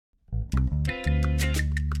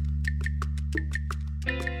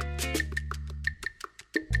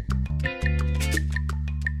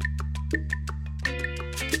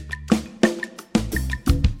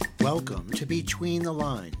Welcome to Between the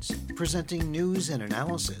Lines, presenting news and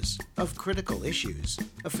analysis of critical issues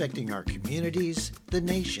affecting our communities, the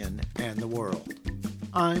nation, and the world.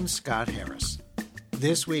 I'm Scott Harris.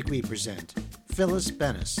 This week we present Phyllis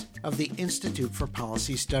Bennis of the Institute for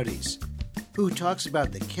Policy Studies, who talks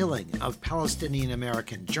about the killing of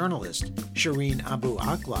Palestinian-American journalist Shireen Abu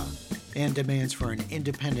Akleh and demands for an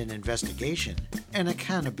independent investigation and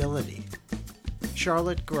accountability.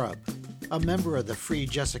 Charlotte Grubb, a member of the Free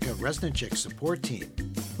Jessica Reznicek support team,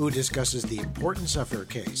 who discusses the importance of her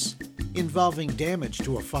case involving damage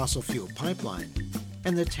to a fossil fuel pipeline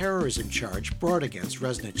and the terrorism charge brought against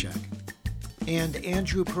Reznicek. And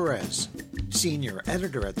Andrew Perez, senior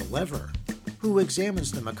editor at The Lever, who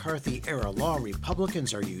examines the McCarthy-era law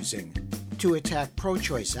Republicans are using to attack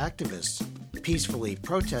pro-choice activists peacefully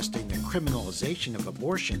protesting the criminalization of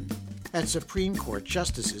abortion at Supreme Court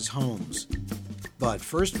justices' homes. But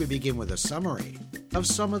first we begin with a summary of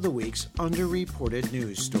some of the week's underreported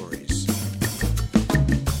news stories.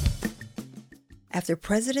 After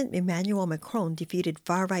President Emmanuel Macron defeated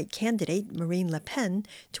far-right candidate Marine Le Pen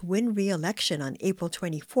to win re-election on April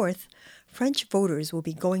 24th, French voters will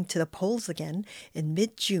be going to the polls again in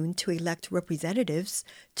mid-June to elect representatives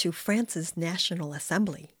to France's National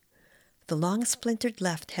Assembly. The long-splintered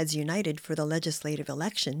left has united for the legislative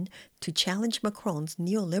election to challenge Macron's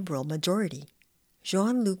neoliberal majority.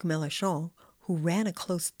 Jean-Luc Mélenchon, who ran a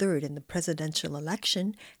close third in the presidential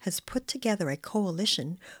election, has put together a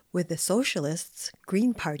coalition with the Socialists,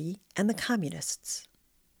 Green Party, and the Communists.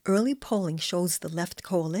 Early polling shows the left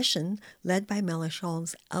coalition, led by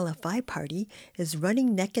Mélenchon's LFI party, is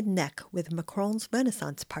running neck and neck with Macron's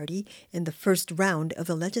Renaissance party in the first round of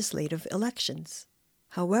the legislative elections.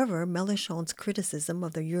 However, Mélenchon's criticism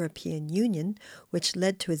of the European Union, which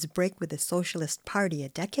led to his break with the Socialist Party a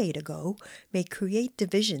decade ago, may create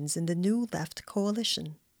divisions in the new left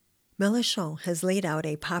coalition. Mélenchon has laid out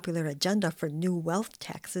a popular agenda for new wealth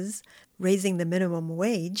taxes, raising the minimum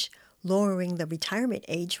wage, lowering the retirement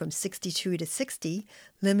age from 62 to 60,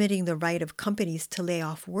 limiting the right of companies to lay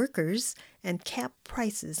off workers, and cap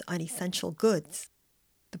prices on essential goods.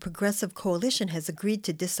 The Progressive Coalition has agreed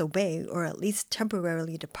to disobey or at least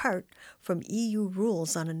temporarily depart from EU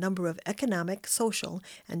rules on a number of economic, social,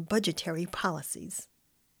 and budgetary policies.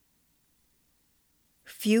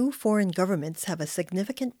 Few foreign governments have a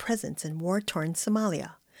significant presence in war-torn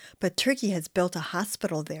Somalia, but Turkey has built a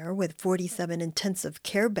hospital there with 47 intensive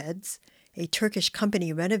care beds. A Turkish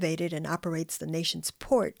company renovated and operates the nation's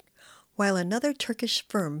port, while another Turkish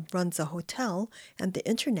firm runs a hotel and the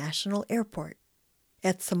international airport.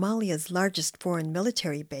 At Somalia's largest foreign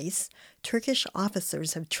military base, Turkish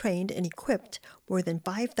officers have trained and equipped more than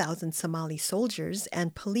 5,000 Somali soldiers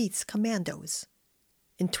and police commandos.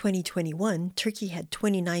 In 2021, Turkey had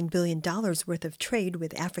 $29 billion worth of trade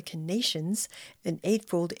with African nations, an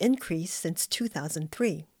eightfold increase since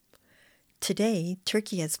 2003. Today,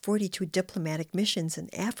 Turkey has 42 diplomatic missions in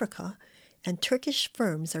Africa, and Turkish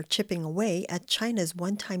firms are chipping away at China's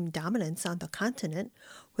one-time dominance on the continent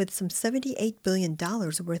with some $78 billion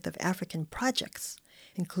worth of African projects,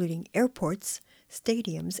 including airports,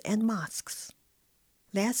 stadiums, and mosques.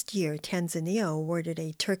 Last year, Tanzania awarded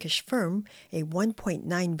a Turkish firm a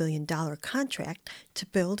 $1.9 billion contract to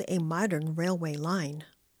build a modern railway line.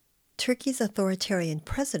 Turkey's authoritarian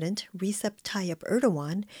president, Recep Tayyip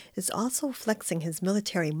Erdogan, is also flexing his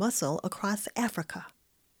military muscle across Africa.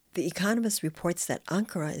 The Economist reports that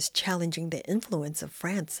Ankara is challenging the influence of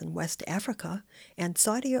France in West Africa and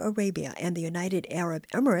Saudi Arabia and the United Arab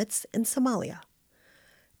Emirates in Somalia.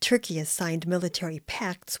 Turkey has signed military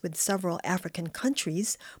pacts with several African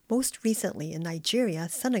countries, most recently in Nigeria,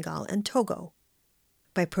 Senegal, and Togo.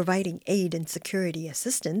 By providing aid and security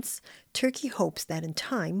assistance, Turkey hopes that in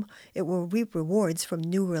time it will reap rewards from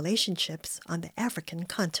new relationships on the African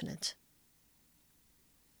continent.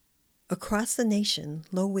 Across the nation,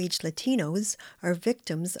 low-wage Latinos are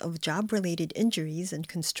victims of job-related injuries in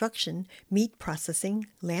construction, meat processing,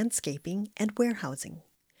 landscaping, and warehousing.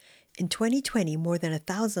 In 2020, more than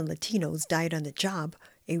 1,000 Latinos died on the job,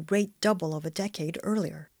 a rate double of a decade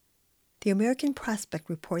earlier. The American Prospect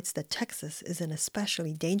reports that Texas is an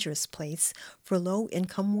especially dangerous place for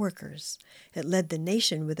low-income workers. It led the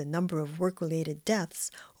nation with a number of work-related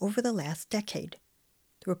deaths over the last decade.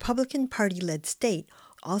 The Republican Party-led state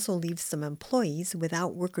also leaves some employees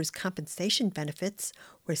without workers' compensation benefits,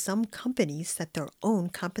 where some companies set their own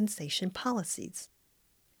compensation policies.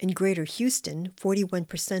 In Greater Houston,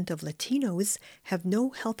 41% of Latinos have no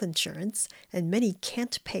health insurance, and many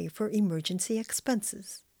can't pay for emergency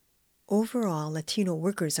expenses. Overall, Latino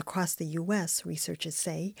workers across the U.S., researchers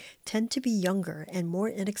say, tend to be younger and more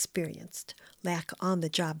inexperienced, lack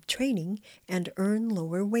on-the-job training, and earn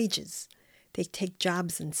lower wages. They take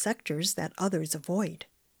jobs in sectors that others avoid.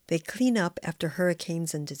 They clean up after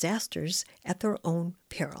hurricanes and disasters at their own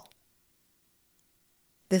peril.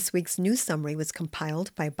 This week's news summary was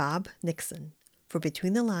compiled by Bob Nixon. For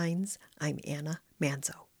Between the Lines, I'm Anna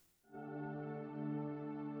Manzo.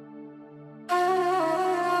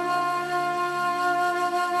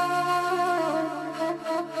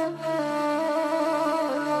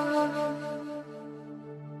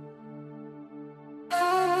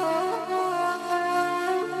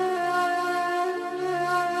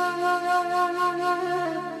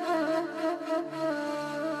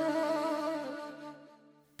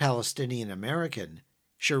 Palestinian-American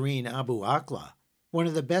Shireen Abu Akleh, one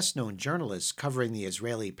of the best-known journalists covering the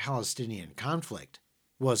Israeli-Palestinian conflict,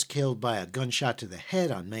 was killed by a gunshot to the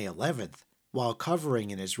head on May 11th while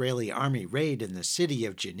covering an Israeli army raid in the city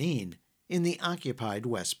of Jenin in the occupied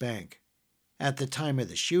West Bank. At the time of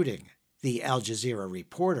the shooting, the Al Jazeera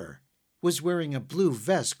reporter was wearing a blue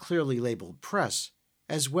vest clearly labeled press,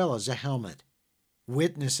 as well as a helmet.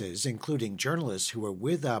 Witnesses, including journalists who were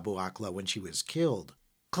with Abu Akleh when she was killed,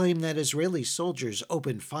 claim that Israeli soldiers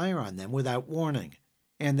opened fire on them without warning,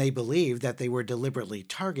 and they believe that they were deliberately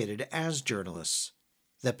targeted as journalists.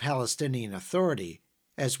 The Palestinian Authority,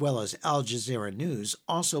 as well as Al Jazeera News,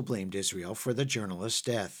 also blamed Israel for the journalist's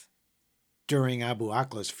death. During Abu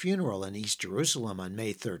Akleh's funeral in East Jerusalem on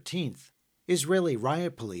May 13th, Israeli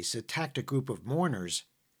riot police attacked a group of mourners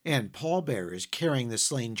and pallbearers carrying the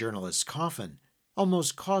slain journalist's coffin,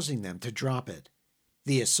 almost causing them to drop it.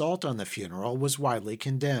 The assault on the funeral was widely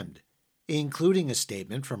condemned, including a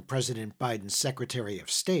statement from President Biden's Secretary of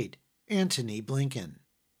State, Antony Blinken.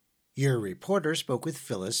 Your reporter spoke with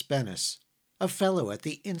Phyllis Bennis, a fellow at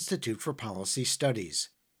the Institute for Policy Studies,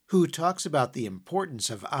 who talks about the importance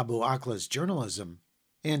of Abu Akleh's journalism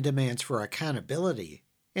and demands for accountability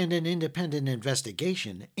and an independent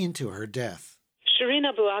investigation into her death. Shireen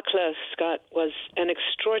Abu Akleh, Scott, was an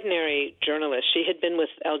extraordinary journalist. She had been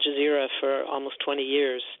with Al Jazeera for almost 20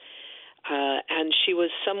 years, and she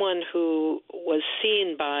was someone who was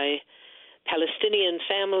seen by Palestinian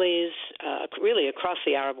families, really across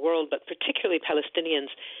the Arab world, but particularly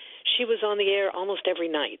Palestinians. She was on the air almost every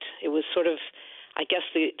night. It was sort of, I guess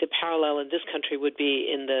the parallel in this country would be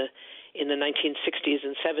in the 1960s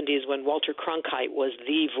and 70s when Walter Cronkite was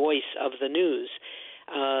the voice of the news.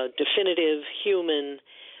 Definitive, human,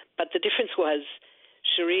 but the difference was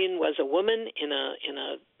Shireen was a woman in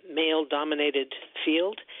a male-dominated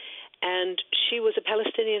field, and she was a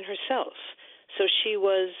Palestinian herself. So she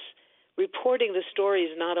was reporting the stories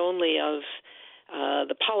not only of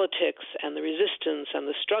the politics and the resistance and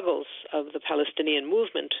the struggles of the Palestinian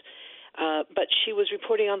movement, but she was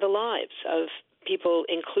reporting on the lives of people,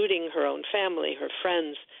 including her own family, her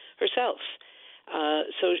friends, herself.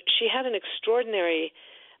 So she had an extraordinary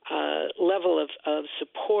level of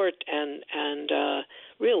support and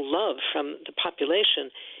real love from the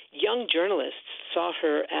population. Young journalists saw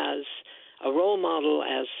her as a role model,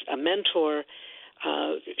 as a mentor.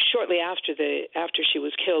 Shortly after she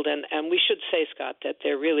was killed, and we should say, Scott, that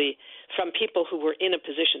there really, from people who were in a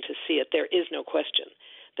position to see it, there is no question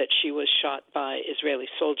that she was shot by Israeli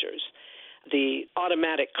soldiers. The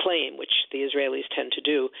automatic claim, which the Israelis tend to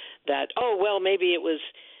do, that, oh, well, maybe it was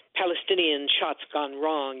Palestinian shots gone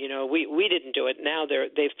wrong, we didn't do it. Now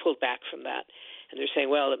they've pulled back from that. And they're saying,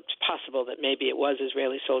 well, it's possible that maybe it was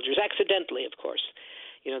Israeli soldiers, accidentally, of course.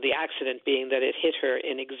 The accident being that it hit her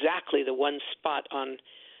in exactly the one spot on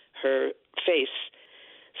her face.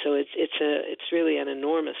 So it's really an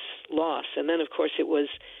enormous loss. And then, of course, it was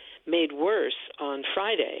made worse on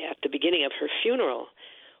Friday at the beginning of her funeral,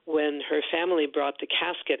 when her family brought the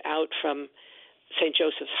casket out from St.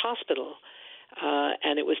 Joseph's Hospital,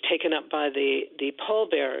 and it was taken up by the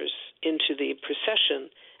pallbearers into the procession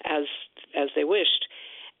as they wished.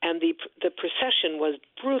 And the procession was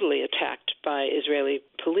brutally attacked by Israeli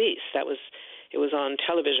police. It was on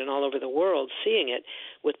television all over the world, seeing it,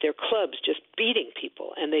 with their clubs just beating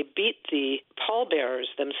people. And they beat the pallbearers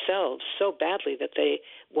themselves so badly that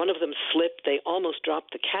one of them slipped. They almost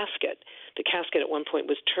dropped the casket. The casket at one point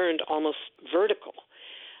was turned almost vertical.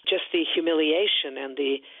 Just the humiliation and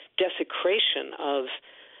the desecration of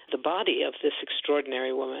the body of this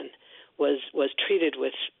extraordinary woman was treated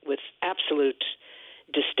with absolute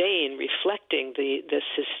disdain, reflecting the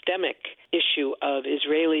systemic issue of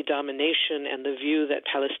Israeli domination and the view that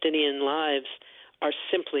Palestinian lives are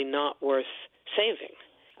simply not worth saving.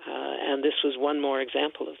 And this was one more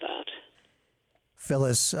example of that.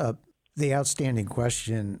 Phyllis, the outstanding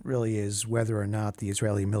question really is whether or not the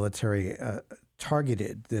Israeli military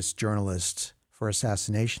targeted this journalist for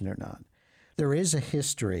assassination or not. There is a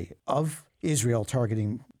history of Israel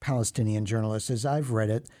targeting Palestinian journalists. As I've read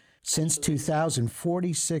it, since 2000,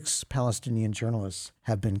 46 Palestinian journalists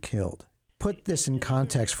have been killed. Put this in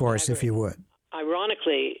context for us, if you would.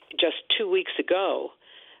 Ironically, just 2 weeks ago,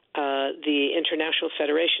 the International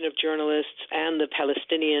Federation of Journalists and the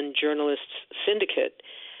Palestinian Journalists Syndicate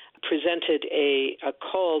presented a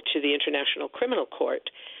call to the International Criminal Court,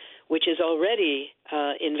 which is already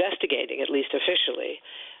investigating, at least officially,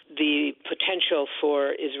 the potential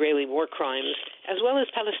for Israeli war crimes, as well as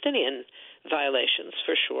Palestinian violations,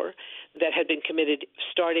 for sure, that had been committed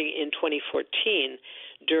starting in 2014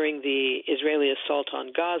 during the Israeli assault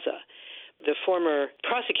on Gaza. The former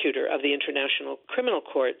prosecutor of the International Criminal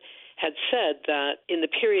Court had said that in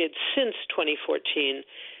the period since 2014,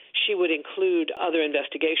 she would include other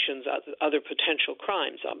investigations, other potential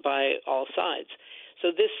crimes by all sides.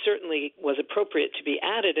 So this certainly was appropriate to be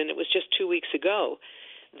added, and it was just 2 weeks ago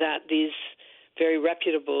that these very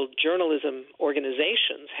reputable journalism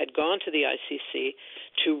organizations had gone to the ICC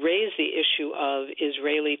to raise the issue of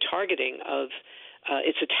Israeli targeting of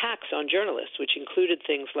its attacks on journalists, which included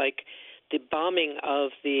things like the bombing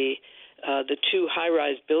of the two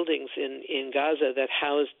high-rise buildings in Gaza that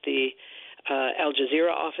housed the Al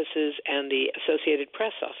Jazeera offices and the Associated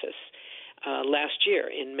Press office last year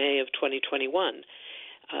in May of 2021.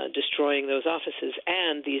 Destroying those offices,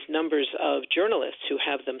 and these numbers of journalists who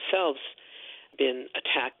have themselves been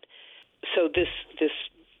attacked. So this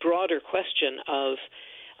broader question of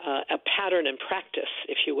a pattern and practice,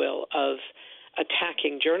 if you will, of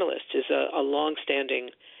attacking journalists is a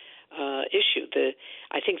long-standing issue.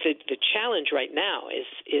 I think that the challenge right now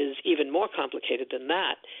is even more complicated than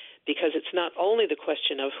that, because it's not only the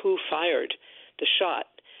question of who fired the shot,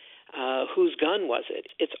 whose gun was it?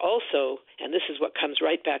 It's also, and this is what comes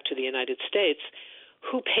right back to the United States,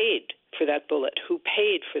 who paid for that bullet? Who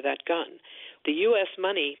paid for that gun? The U.S.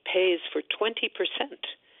 money pays for 20%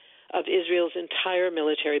 of Israel's entire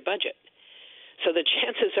military budget. So the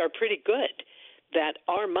chances are pretty good that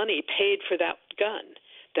our money paid for that gun,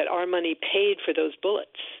 that our money paid for those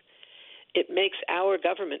bullets. It makes our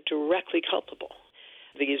government directly culpable.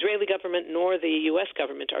 The Israeli government nor the U.S.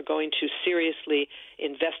 government are going to seriously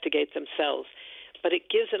investigate themselves, but it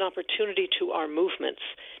gives an opportunity to our movements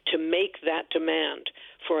to make that demand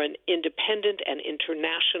for an independent and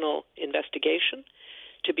international investigation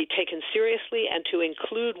to be taken seriously and to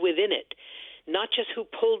include within it not just who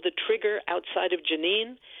pulled the trigger outside of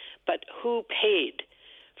Jenin, but who paid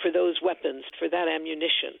for those weapons, for that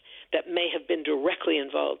ammunition that may have been directly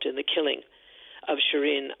involved in the killing of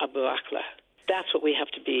Shireen Abu Akleh. That's what we have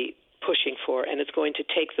to be pushing for, and it's going to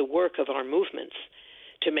take the work of our movements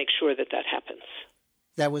to make sure that that happens.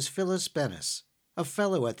 That was Phyllis Bennis, a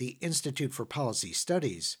fellow at the Institute for Policy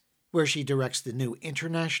Studies, where she directs the New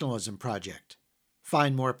Internationalism Project.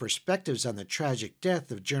 Find more perspectives on the tragic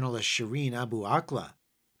death of journalist Shireen Abu Akleh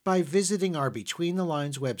by visiting our Between the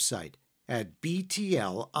Lines website at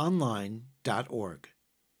btlonline.org.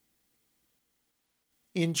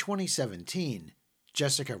 In 2017,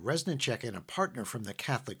 Jessica Reznicek and a partner from the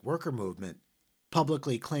Catholic Worker Movement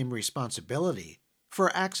publicly claimed responsibility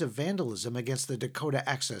for acts of vandalism against the Dakota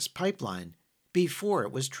Access Pipeline before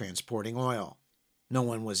it was transporting oil. No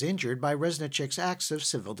one was injured by Reznicek's acts of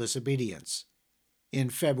civil disobedience. In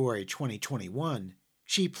February 2021,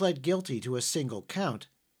 she pled guilty to a single count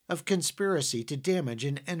of conspiracy to damage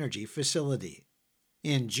an energy facility.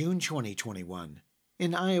 In June 2021,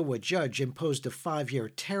 an Iowa judge imposed a 5-year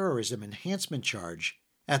terrorism enhancement charge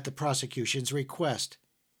at the prosecution's request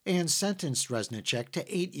and sentenced Reznicek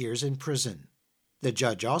to 8 years in prison. The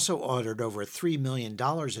judge also ordered over $3 million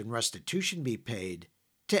in restitution be paid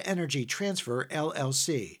to Energy Transfer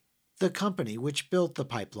LLC, the company which built the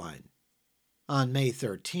pipeline. On May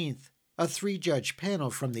 13th, a 3-judge panel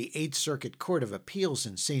from the 8th Circuit Court of Appeals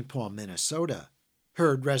in St. Paul, Minnesota,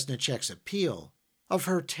 heard Reznicek's appeal of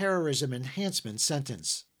her terrorism enhancement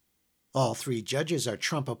sentence. All 3 judges are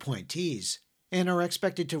Trump appointees and are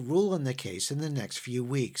expected to rule on the case in the next few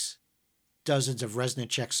weeks. Dozens of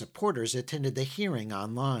Reznicek supporters attended the hearing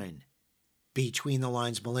online. Between the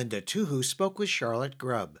Lines' Melinda Tuhu spoke with Charlotte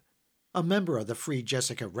Grubb, a member of the Free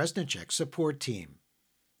Jessica Reznicek support team.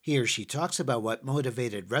 Here she talks about what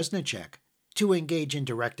motivated Reznicek to engage in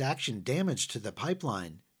direct action damage to the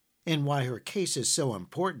pipeline and why her case is so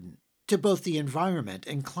important to both the environment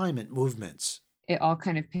and climate movements. It all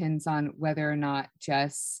kind of depends on whether or not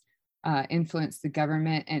Jess influence the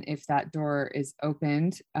government. And if that door is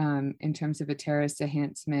opened in terms of a terrorist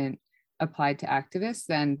enhancement applied to activists,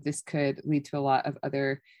 then this could lead to a lot of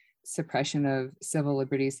other suppression of civil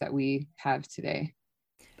liberties that we have today.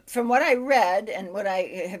 From what I read and what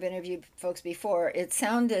I have interviewed folks before, it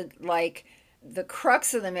sounded like the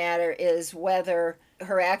crux of the matter is whether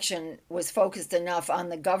her action was focused enough on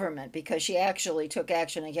the government, because she actually took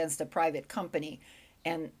action against a private company.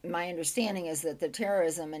 And my understanding is that the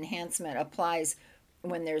terrorism enhancement applies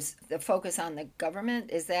when there's the focus on the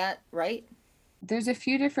government. Is that right? There's a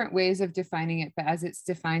few different ways of defining it, but as it's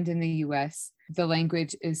defined in the US, the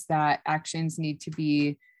language is that actions need to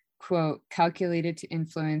be, quote, calculated to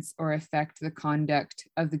influence or affect the conduct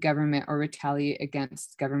of the government or retaliate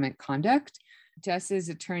against government conduct. Jess's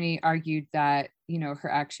attorney argued that,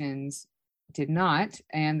 her actions did not,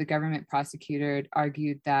 and the government prosecutor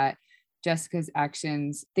argued that Jessica's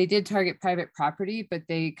actions, they did target private property, but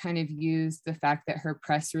they kind of used the fact that her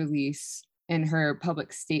press release and her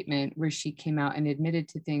public statement where she came out and admitted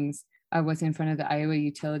to things was in front of the Iowa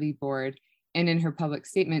Utility Board. And in her public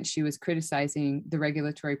statement, she was criticizing the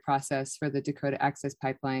regulatory process for the Dakota Access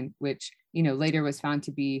Pipeline, which, later was found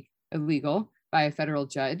to be illegal by a federal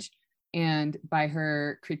judge. And by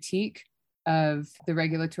her critique of the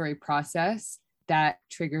regulatory process, that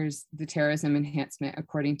triggers the terrorism enhancement,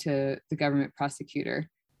 according to the government prosecutor.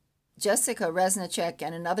 Jessica Reznicek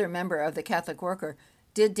and another member of the Catholic Worker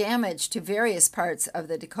did damage to various parts of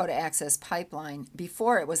the Dakota Access Pipeline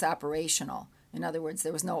before it was operational. In other words,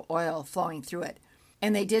 there was no oil flowing through it,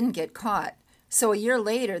 and they didn't get caught. So a year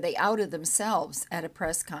later, they outed themselves at a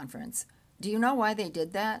press conference. Do you know why they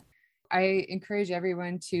did that? I encourage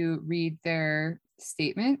everyone to read their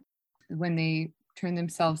statement when they turned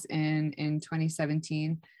themselves in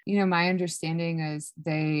 2017. My understanding is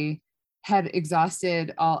they had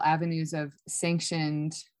exhausted all avenues of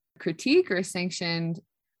sanctioned critique or sanctioned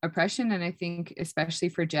oppression. And I think especially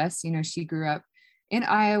for Jess, she grew up in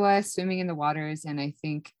Iowa, swimming in the waters. And I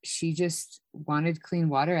think she just wanted clean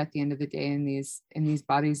water at the end of the day in these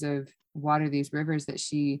bodies of water, these rivers that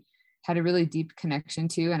she had a really deep connection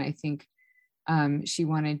to. And I think she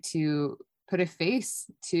wanted to put a face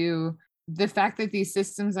to the fact that these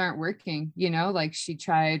systems aren't working, like she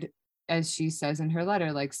tried, as she says in her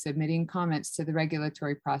letter, like submitting comments to the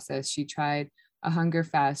regulatory process. She tried a hunger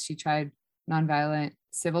fast. She tried nonviolent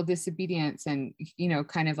civil disobedience and,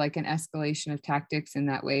 kind of like an escalation of tactics in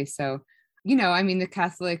that way. So, the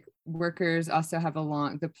Catholic Workers also have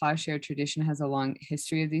the plowshare tradition has a long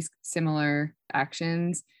history of these similar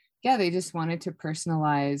actions. Yeah, they just wanted to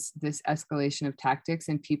personalize this escalation of tactics,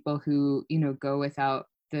 and people who, go without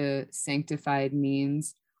the sanctified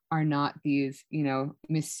means are not these,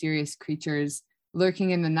 mysterious creatures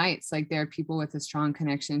lurking in the nights. Like, there are people with a strong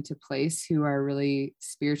connection to place who are really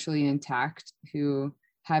spiritually intact, who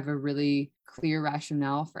have a really clear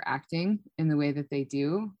rationale for acting in the way that they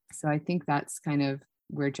do. So I think that's kind of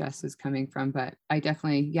where Jess is coming from. But I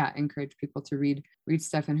definitely, encourage people to read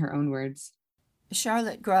stuff in her own words.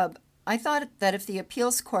 Charlotte Grubb, I thought that if the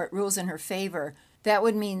appeals court rules in her favor, that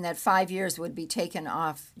would mean that 5 years would be taken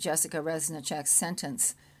off Jessica Reznicek's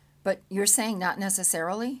sentence. But you're saying not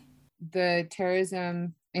necessarily? The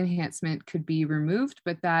terrorism enhancement could be removed,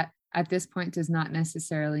 but that at this point does not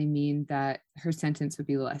necessarily mean that her sentence would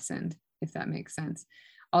be lessened, if that makes sense.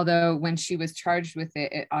 Although when she was charged with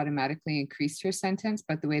it, it automatically increased her sentence,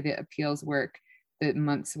 but the way the appeals work, the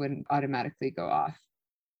months wouldn't automatically go off.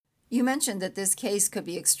 You mentioned that this case could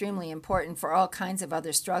be extremely important for all kinds of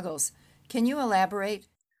other struggles. Can you elaborate?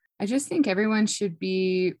 I just think everyone should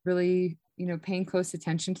be really, paying close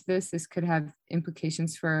attention to this. This could have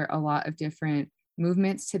implications for a lot of different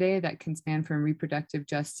movements today that can span from reproductive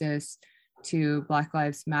justice to Black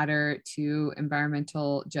Lives Matter to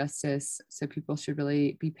environmental justice. So people should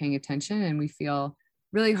really be paying attention. And we feel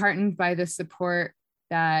really heartened by the support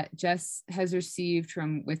that Jess has received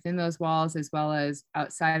from within those walls, as well as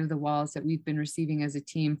outside of the walls that we've been receiving as a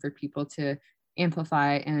team for people to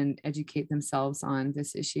amplify and educate themselves on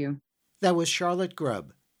this issue. That was Charlotte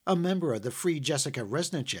Grubb, a member of the Free Jessica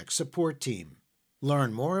Reznicek support team.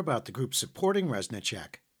 Learn more about the group supporting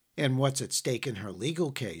Reznicek and what's at stake in her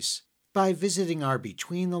legal case by visiting our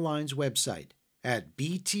Between the Lines website at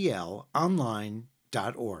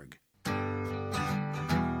btlonline.org.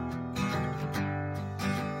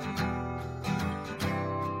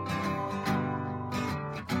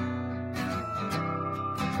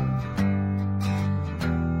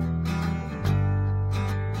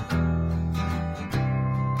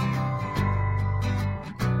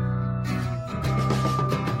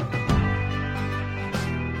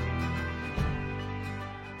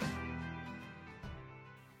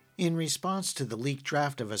 in response to the leaked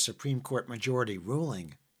draft of a Supreme Court majority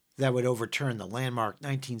ruling that would overturn the landmark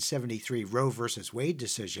 1973 Roe v. Wade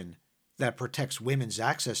decision that protects women's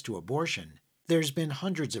access to abortion. There's been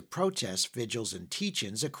hundreds of protests, vigils, and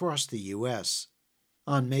teach-ins across the U.S.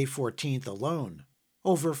 On May 14th alone,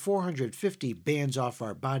 over 450 Bands Off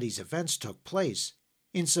Our Bodies events took place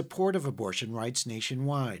in support of abortion rights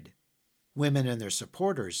nationwide. Women and their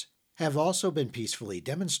supporters have also been peacefully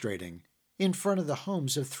demonstrating in front of the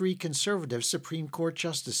homes of 3 conservative Supreme Court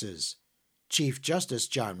justices, Chief Justice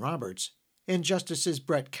John Roberts and Justices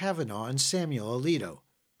Brett Kavanaugh and Samuel Alito,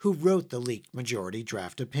 who wrote the leaked majority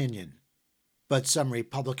draft opinion. But some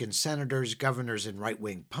Republican senators, governors, and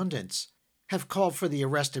right-wing pundits have called for the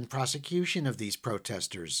arrest and prosecution of these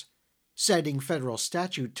protesters, citing federal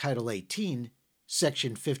statute Title 18,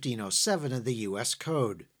 Section 1507 of the U.S.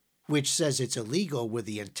 Code, which says it's illegal with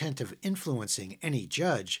the intent of influencing any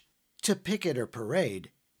judge to picket or parade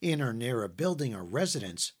in or near a building or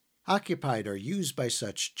residence occupied or used by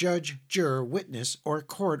such judge, juror, witness, or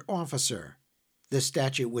court officer. The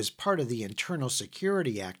statute was part of the Internal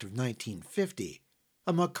Security Act of 1950,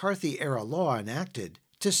 a McCarthy-era law enacted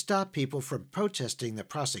to stop people from protesting the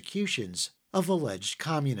prosecutions of alleged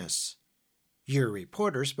communists. Your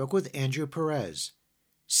reporter spoke with Andrew Perez,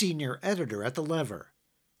 senior editor at The Lever,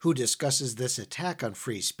 who discusses this attack on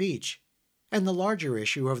free speech and the larger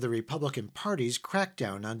issue of the Republican Party's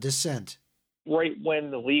crackdown on dissent. Right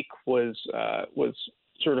when the leak was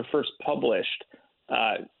sort of first published,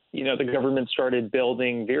 the government started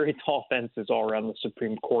building very tall fences all around the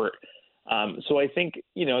Supreme Court. So I think,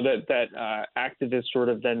 that activists sort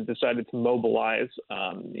of then decided to mobilize,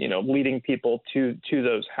 leading people to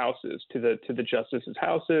those houses, to the justices'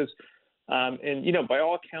 houses. And by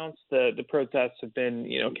all accounts, the protests have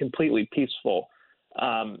been, completely peaceful.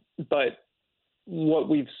 But what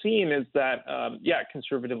we've seen is that,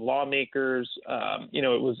 conservative lawmakers,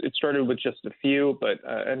 it started with just a few, but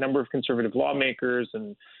a number of conservative lawmakers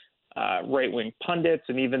and right-wing pundits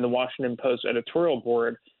and even the Washington Post editorial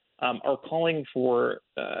board are calling for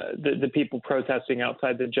the people protesting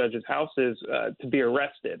outside the judges' houses to be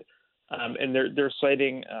arrested. And they're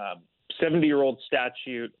citing 70-year-old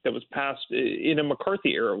statute that was passed in a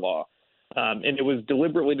McCarthy-era law. And it was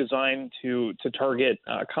deliberately designed to target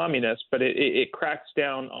communists, but it cracks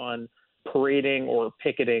down on parading or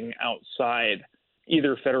picketing outside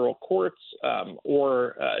either federal courts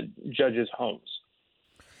or judges' homes.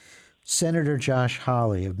 Senator Josh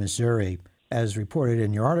Hawley of Missouri, as reported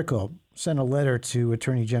in your article, sent a letter to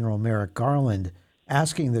Attorney General Merrick Garland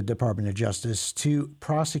asking the Department of Justice to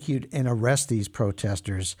prosecute and arrest these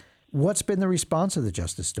protesters. What's been the response of the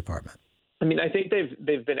Justice Department? I mean, I think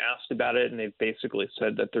they've been asked about it, and they've basically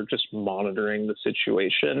said that they're just monitoring the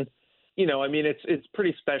situation. It's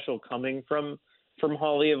pretty special coming from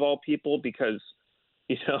Hawley of all people, because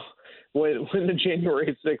when the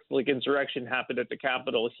January 6th insurrection happened at the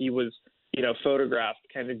Capitol, he was photographed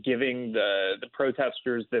kind of giving the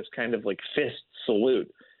protesters this kind of fist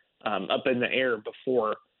salute up in the air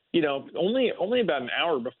before only about an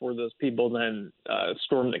hour before those people then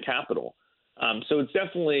stormed the Capitol. So it's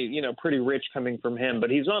definitely, pretty rich coming from him, but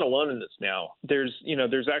he's not alone in this now. There's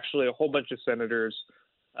actually a whole bunch of senators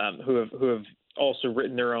who have also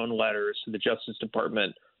written their own letters to the Justice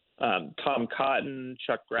Department. Tom Cotton,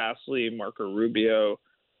 Chuck Grassley, Marco Rubio,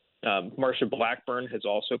 Marsha Blackburn has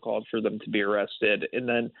also called for them to be arrested. And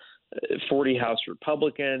then 40 House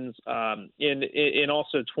Republicans and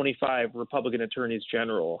also 25 Republican attorneys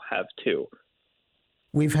general have too.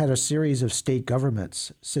 We've had a series of state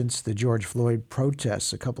governments since the George Floyd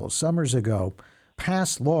protests a couple of summers ago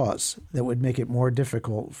pass laws that would make it more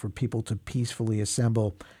difficult for people to peacefully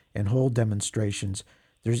assemble and hold demonstrations.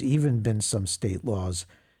 There's even been some state laws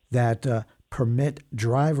that permit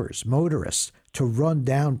drivers, motorists, to run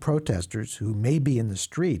down protesters who may be in the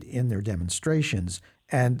street in their demonstrations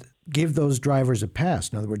and give those drivers a pass.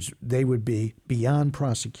 In other words, they would be beyond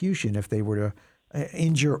prosecution if they were to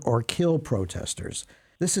injure or kill protesters.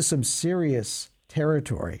 This is some serious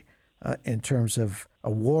territory in terms of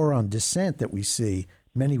a war on dissent that we see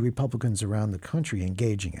many Republicans around the country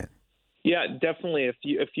engaging in. Yeah, definitely.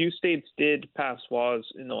 A few states did pass laws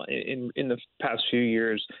in the past few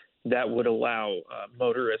years that would allow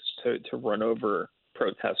motorists to run over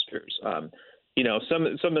protesters.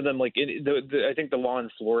 Some of them, I think the law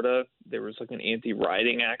in Florida, there was an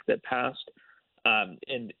anti-rioting act that passed,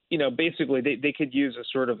 and basically they could use a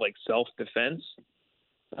sort of self-defense.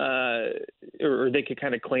 Or they could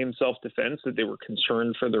kind of claim self-defense, that they were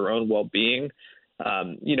concerned for their own well-being.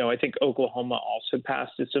 I think Oklahoma also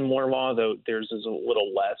passed a similar law, though theirs is a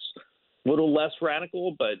little less little less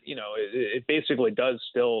radical, but, it basically does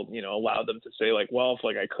still, allow them to say like, well, if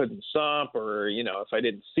like I couldn't stop or, if I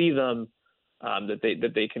didn't see them,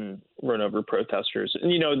 that they can run over protesters.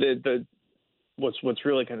 And, what's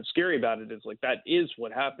really kind of scary about it is like, that is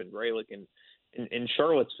what happened, right? Like in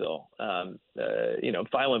Charlottesville,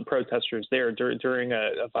 violent protesters there during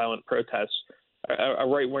a violent protest, a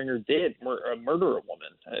right-winger did murder a woman,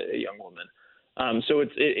 a young woman. So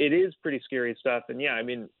it is pretty scary stuff. And yeah, I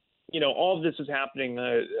mean, all of this is happening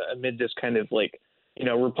amid this kind of like,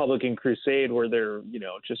 Republican crusade where they're,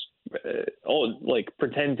 just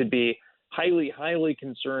pretend to be highly, highly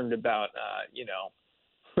concerned about,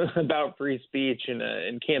 about free speech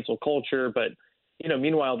and cancel culture. But,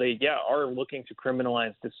 meanwhile, they are looking to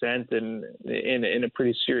criminalize dissent in a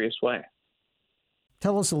pretty serious way.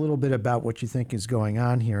 Tell us a little bit about what you think is going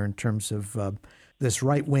on here in terms of this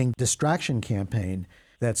right-wing distraction campaign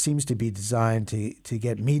that seems to be designed to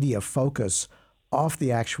get media focus off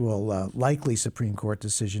the actual likely Supreme Court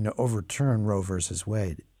decision to overturn Roe versus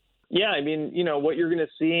Wade. Yeah, I mean, what you're going to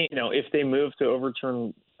see, if they move to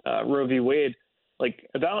overturn Roe v. Wade, like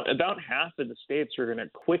about half of the states are going to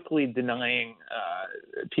quickly denying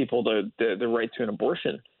people the right to an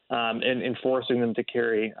abortion and enforcing them to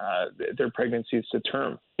carry their pregnancies to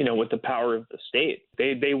term, with the power of the state.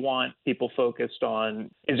 They want people focused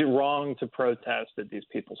on, is it wrong to protest at these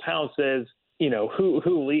people's houses?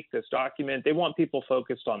 Who leaked this document? They want people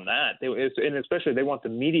focused on that. And especially they want the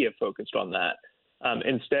media focused on that.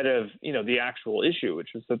 Instead of, the actual issue, which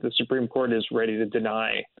is that the Supreme Court is ready to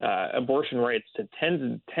deny abortion rights to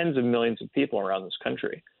tens of millions of people around this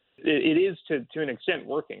country. It is to an extent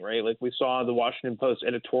working, right? Like we saw the Washington Post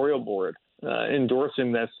editorial board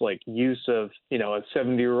endorsing this like use of, a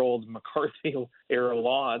 70-year-old McCarthy-era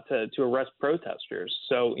law to arrest protesters.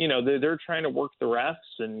 So, they're trying to work the refs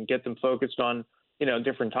and get them focused on,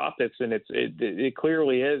 different topics. And it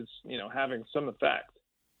clearly is, having some effect.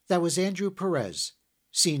 That was Andrew Perez,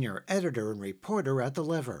 senior editor and reporter at The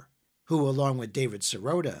Lever, who, along with David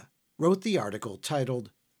Sirota, wrote the article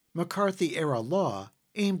titled McCarthy-Era Law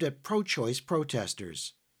Aimed at Pro-Choice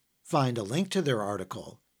Protesters. Find a link to their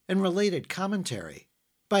article and related commentary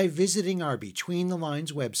by visiting our Between the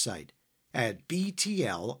Lines website at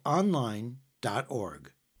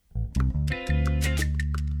btlonline.org.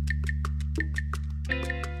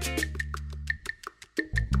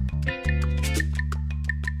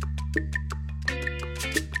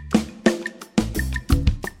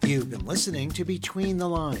 You've been listening to Between the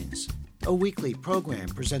Lines, a weekly program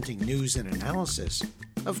presenting news and analysis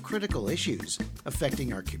of critical issues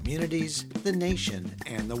affecting our communities, the nation,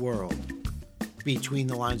 and the world. Between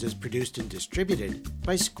the Lines is produced and distributed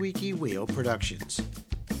by Squeaky Wheel Productions.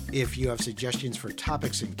 If you have suggestions for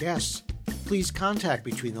topics and guests, please contact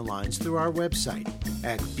Between the Lines through our website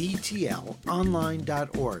at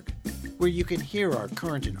btlonline.org, where you can hear our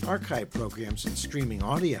current and archive programs in streaming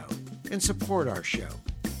audio and support our show.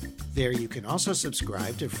 There you can also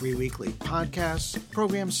subscribe to free weekly podcasts,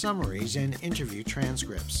 program summaries, and interview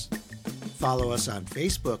transcripts. Follow us on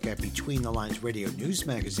Facebook at Between the Lines Radio News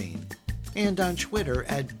Magazine and on Twitter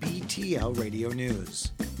at BTL Radio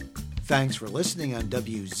News. Thanks for listening on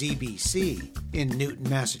WZBC in Newton,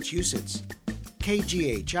 Massachusetts,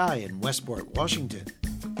 KGHI in Westport, Washington,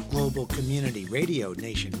 Global Community Radio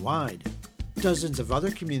nationwide, dozens of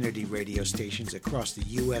other community radio stations across the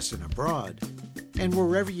U.S. and abroad, and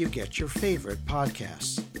wherever you get your favorite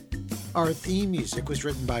podcasts. Our theme music was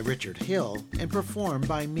written by Richard Hill and performed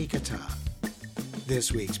by Mikata.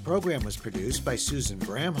 This week's program was produced by Susan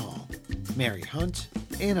Bramhall, Mary Hunt,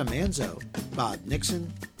 Anna Manzo, Bob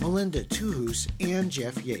Nixon, Melinda Tuhus, and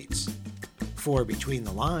Jeff Yates. For Between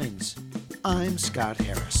the Lines, I'm Scott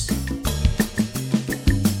Harris.